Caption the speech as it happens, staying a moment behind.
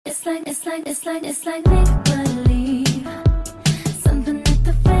it's like make believe, something that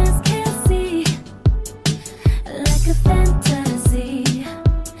the fans can't see, like a fantasy,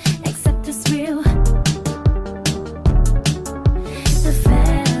 except it's real. The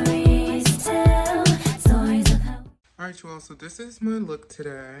fairies tell stories of how. Alright, you all, so this is my look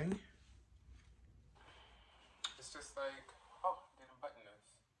today. It's just like, oh, I didn't button this.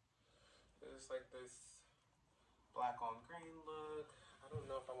 It's like this black on green look. I don't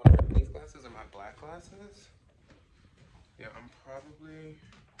know if I want to wear these glasses or my black glasses. Yeah, I'm probably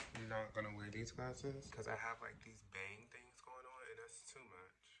not going to wear these glasses because I have like these bang things going on and that's too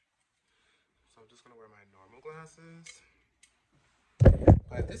much. So I'm just going to wear my normal glasses.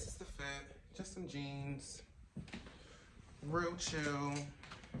 But this is the fit, just some jeans, real chill.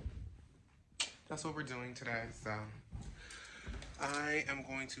 That's what we're doing today, so I am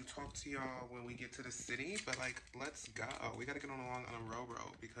going to talk to y'all when we get to the city, but like, let's go. We gotta get on a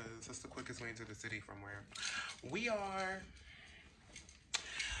railroad because that's the quickest way into the city from where we are.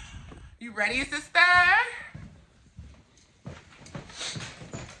 You ready, sister?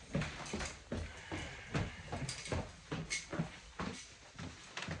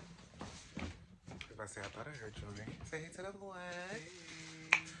 I say, I thought I heard Joey. Say hey to the vlog. Hey.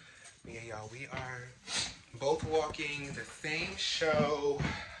 Yeah, y'all, we are both walking the same show.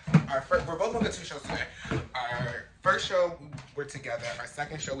 We're both walking 2 shows today. Our first show, we're together. Our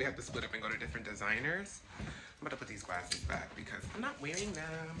second show, we have to split up and go to different designers. I'm about to put these glasses back because I'm not wearing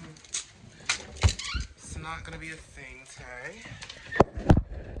them. It's not gonna be a thing today.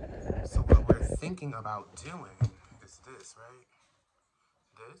 So what we're thinking about doing is this, right?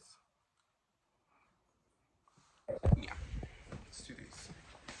 This. Yeah, let's do these.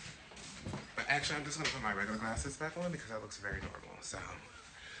 But actually, I'm just gonna put my regular glasses back on because that looks very normal. So,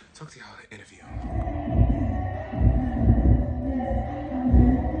 talk to y'all in the interview.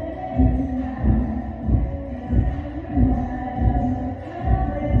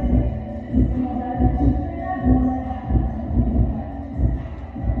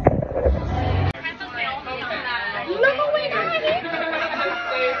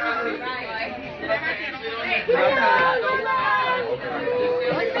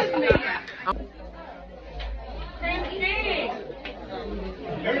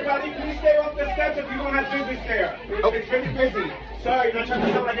 Everybody, please stay off the steps if you don't have business there. It's really busy. Sorry, not trying to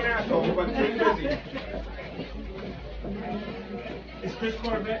sound like an asshole, but it's really busy. Is Chris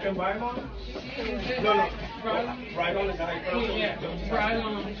Corbett and Rylon? No. Rylon is how you pronounce it? Yeah,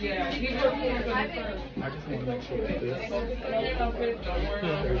 Rylon, yeah. He worked for us first. I just want to make sure that this.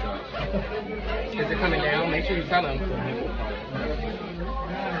 Is it coming down? Make sure you tell them.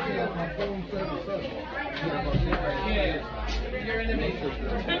 You're in the matrix.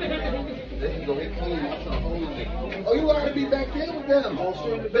 Oh, you ought to be back there with them.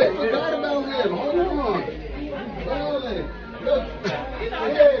 They forgot about him. Hold on. Look.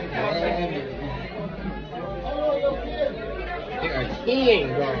 They are keying,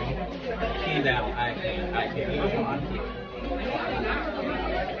 girl. Keyed out. I can't.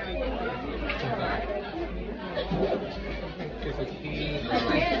 It's a key.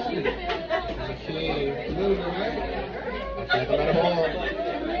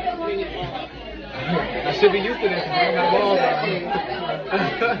 I should be used to this. I don't have balls.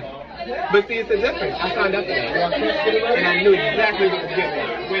 But see, it's a difference. I signed up for that. And I knew exactly what to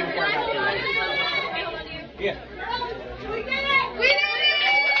get way before I got there. Yeah. We did it!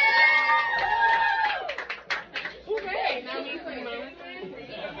 Okay, now me for the moment.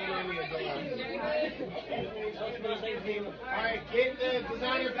 Alright, get the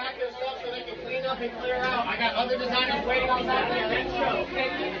designer back their stuff so they can clean up and clear out. I got other designers waiting outside for the next show.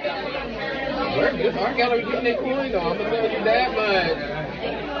 This art gallery getting their coin though. I'm gonna tell you that much.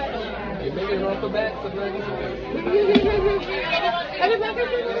 You're making it off the back, so that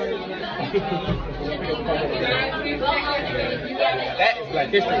is Black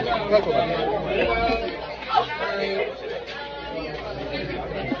History. Talk about it.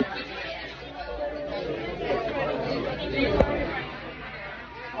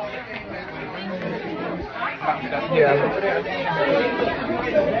 Yeah.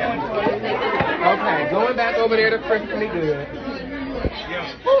 Okay, going back over there to crisply good. Yeah.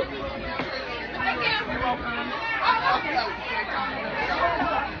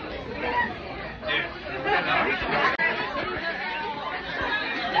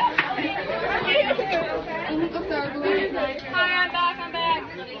 Hi, I'm back.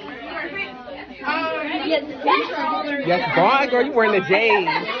 Yes, boy, girl, you wearing the J's.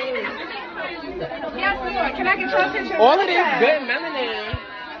 Yes, Lord. Can I get your picture? All of this good melanin.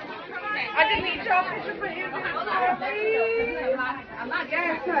 I just need your picture for you.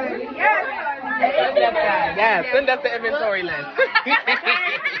 Yes, honey. Yes, honey. Yes, send us the inventory list.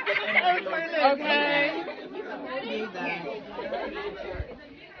 Okay.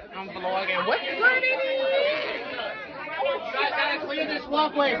 I'm vlogging. What's Gotta clear this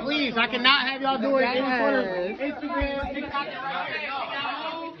walkway, please. I cannot have y'all do it in front of Instagram, TikTok.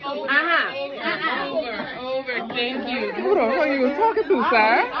 Over, thank you. Who the fuck you was talking to,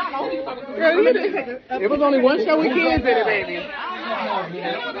 sir? Girl, it was only one show with kids in it, baby.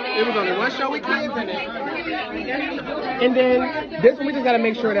 It was only one show with kids in it. And then this one, we just gotta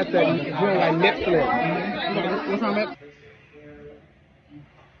make sure that the doing like nip slip. What's on that?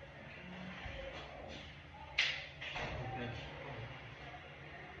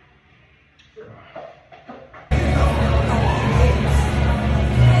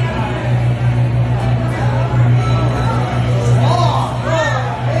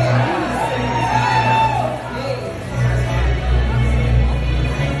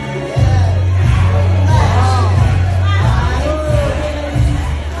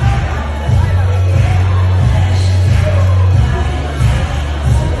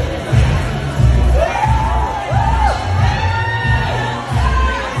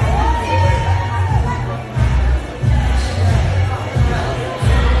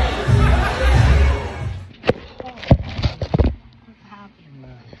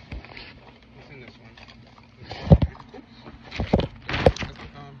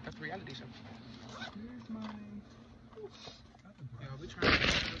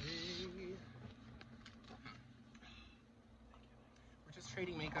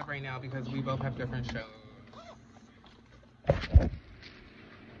 Trading makeup right now because we both have different shows.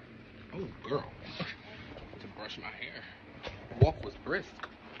 Oh, girl. To brush my hair. Walk was brisk.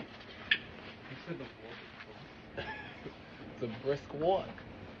 It's a brisk walk.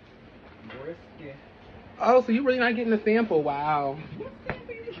 Brisk, yeah. Oh, so you really not getting a sample? Wow.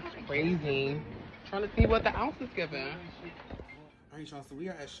 That's crazy. Trying to see what the ounce is giving. Alright, y'all, so we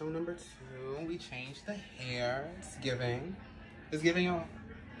are at show number 2. We changed the hair. It's giving. It's giving, y'all?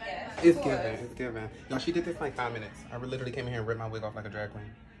 Yes. It's giving. It's giving. Y'all, she did this in like 5 minutes. I literally came in here and ripped my wig off like a drag queen.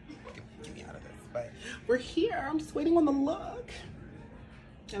 Get me out of this. But we're here. I'm just waiting on the look.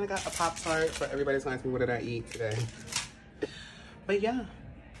 And I got a Pop-Tart for everybody's gonna ask me what did I eat today. But yeah.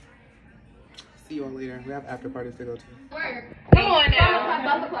 See you all later. We have after parties to go to. Come on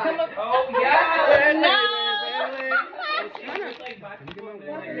now. Come on. Oh, yeah. No.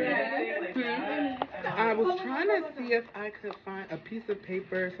 I was trying to see if I could find a piece of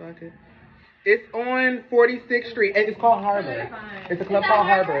paper so I could. It's on 46th Street. It's called Harbor. It's a club called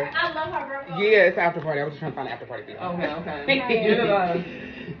Harbor. I love Harbor. Yeah, it's after party. I was just trying to find an after party thing. Okay.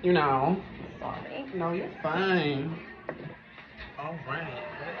 You know. Sorry. No, you're fine. All right.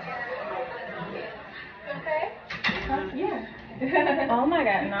 Okay. Yeah. Oh my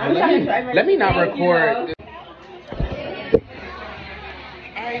God. No, let me not record.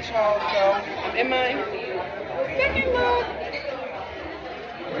 Alright, y'all, so I'm in my second look.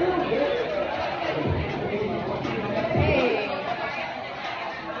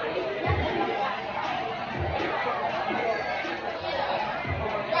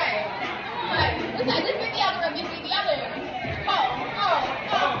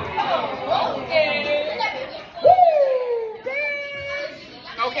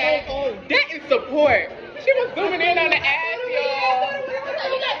 Okay, that is support. She was zooming in on the ass, y'all.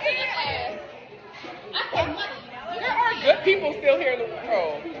 There are good people still here in the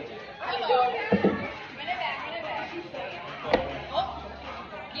world.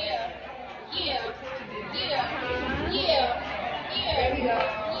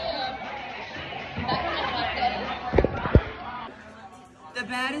 The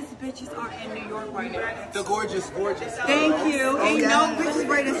baddest bitches are in New York right now. The gorgeous. Thank you. Ain't no bitches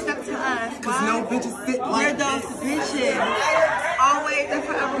ready to step to us. Because no bitches fit We're like those this. bitches. Always and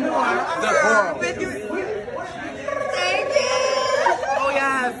forevermore. The girl. Thank you. Oh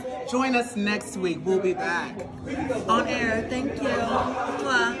yes. Join us next week. We'll be back. On air. Thank you.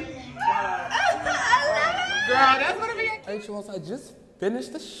 Mwah. Girl, that's what it is. Hey, y'all, so I just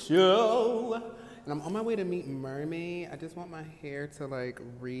finished the show. And I'm on my way to meet Mermaid. I just want my hair to like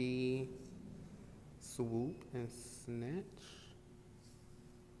swoop and snatch.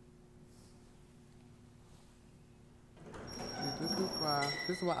 And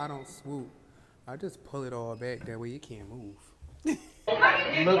this is why I don't swoop. I just pull it all back. That way you can't move. Look who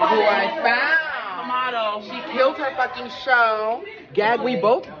I found. Model. She killed her fucking show. Gag, we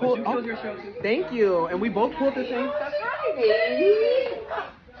both pulled. You killed your show too. Thank you. And we both pulled the same stuff. Hi, baby.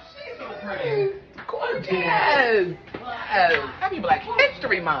 She's so pretty. Gorgeous. Yes. Happy Black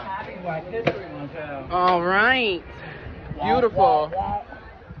History Month. Happy Black History Month, yeah. All right. Beautiful.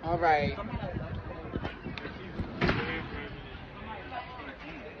 All right.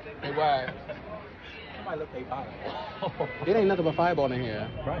 Hey, what? Somebody look they fireball. It ain't nothing but fireball in here.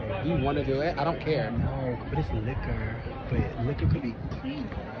 Right. You want to do it? I don't care. No, but it's liquor. But liquor could be clean,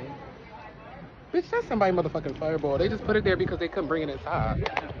 right? Bitch, that's somebody motherfucking fireball. They just put it there because they couldn't bring it inside.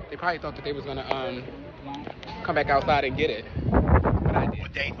 They probably thought that they was gonna come back outside and get it. But I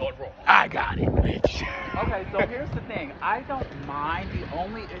did. They thought wrong. I got it, bitch. Okay, so here's the thing. I don't mind. The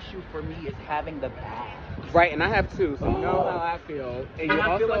only issue for me is having the bag. Right, and I have two, so you know how I feel. And you I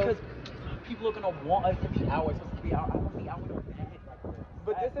also, feel like because people are gonna want us to be out. We're supposed to be out. I want to be out with a bag.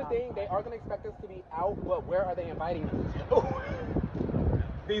 but this is the thing. They are gonna expect us to be out, but where are they inviting us to?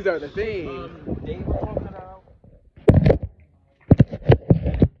 These are the things. They were talking about.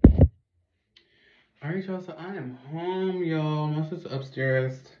 Alright, y'all, so I am home, y'all. My sister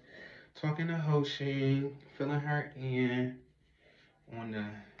upstairs talking to Hoshi, filling her in on the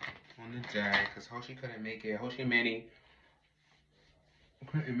day, because Hoshi couldn't make it. Hoshi and Manny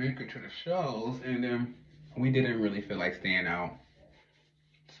couldn't make it to the shows, and then we didn't really feel like staying out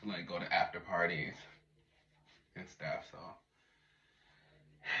to like go to after parties and stuff, so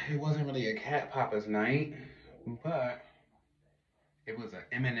it wasn't really a cat papa's night, but it was an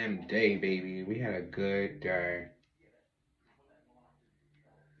M&M day, baby. We had a good day.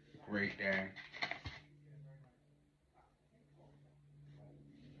 Great day.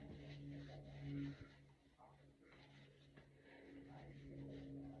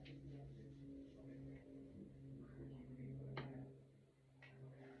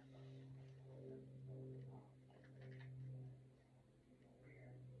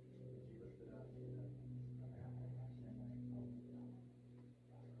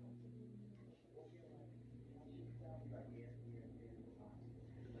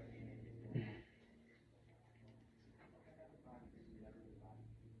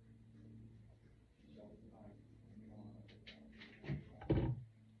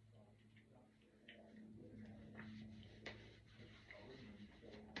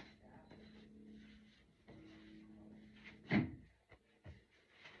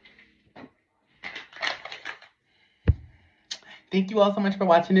 Thank you all so much for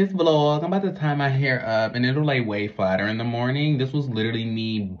watching this vlog. I'm about to tie my hair up and it'll lay way flatter in the morning. This was literally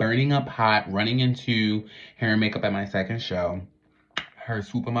me burning up hot, running into hair and makeup at my second show. Her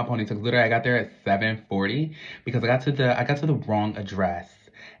swooping my ponytails. Literally, I got there at 7:40 because I got to the wrong address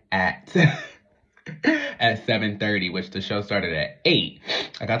at at 7:30, which the show started at 8.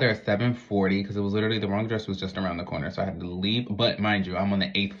 I got there at 7:40 because it was literally the wrong address was just around the corner, so I had to leave. But mind you, I'm on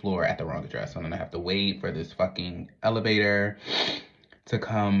the 8th floor at the wrong address, so then I have to wait for this fucking elevator to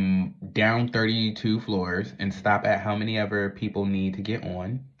come down 32 floors and stop at how many ever people need to get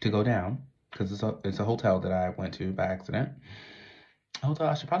on to go down, because it's a hotel that I went to by accident. A hotel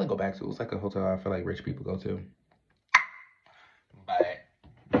I should probably go back to. It was like a hotel I feel like rich people go to. But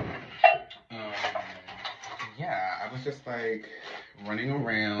yeah, I was just like running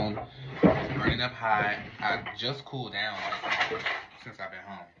around, burning up hot. I just cooled down like, since I've been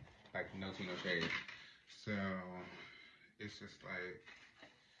home. Like no tea, no shade. So it's just like,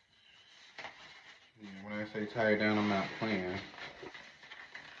 you know, when I say tired down, I'm not playing.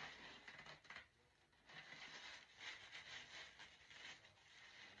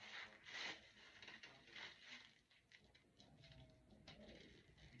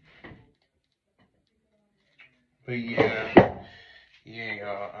 But yeah,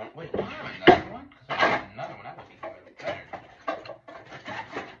 y'all. Wait, do I have another one? Because I have another one. I would be better.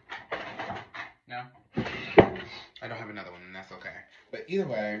 No, I don't have another one, and that's okay. But either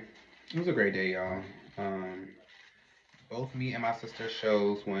way, it was a great day, y'all. Both me and my sister's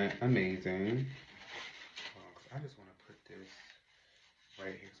shows went amazing. I just want to put this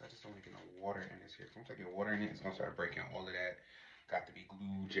right here because I just don't want to get no water in this here. Once I get water in it, it's gonna start breaking all of that. Got to be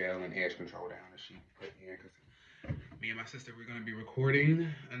glue, gel, and edge control down that she put here because. Me and my sister, we're going to be recording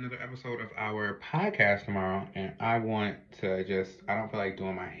another episode of our podcast tomorrow, and I want to I don't feel like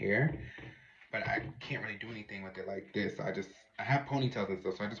doing my hair, but I can't really do anything with it like this. I have ponytails and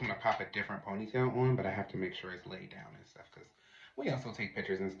stuff, so I just want to pop a different ponytail on, but I have to make sure it's laid down and stuff, because we also take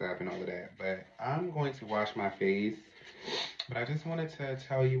pictures and stuff and all of that. But I'm going to wash my face, but I just wanted to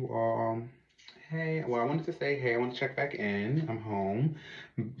tell you all, hey, well, I wanted to say, hey, I want to check back in. I'm home.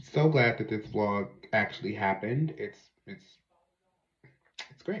 I'm so glad that this vlog actually happened. It's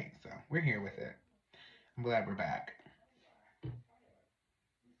great. So we're here with it. I'm glad we're back.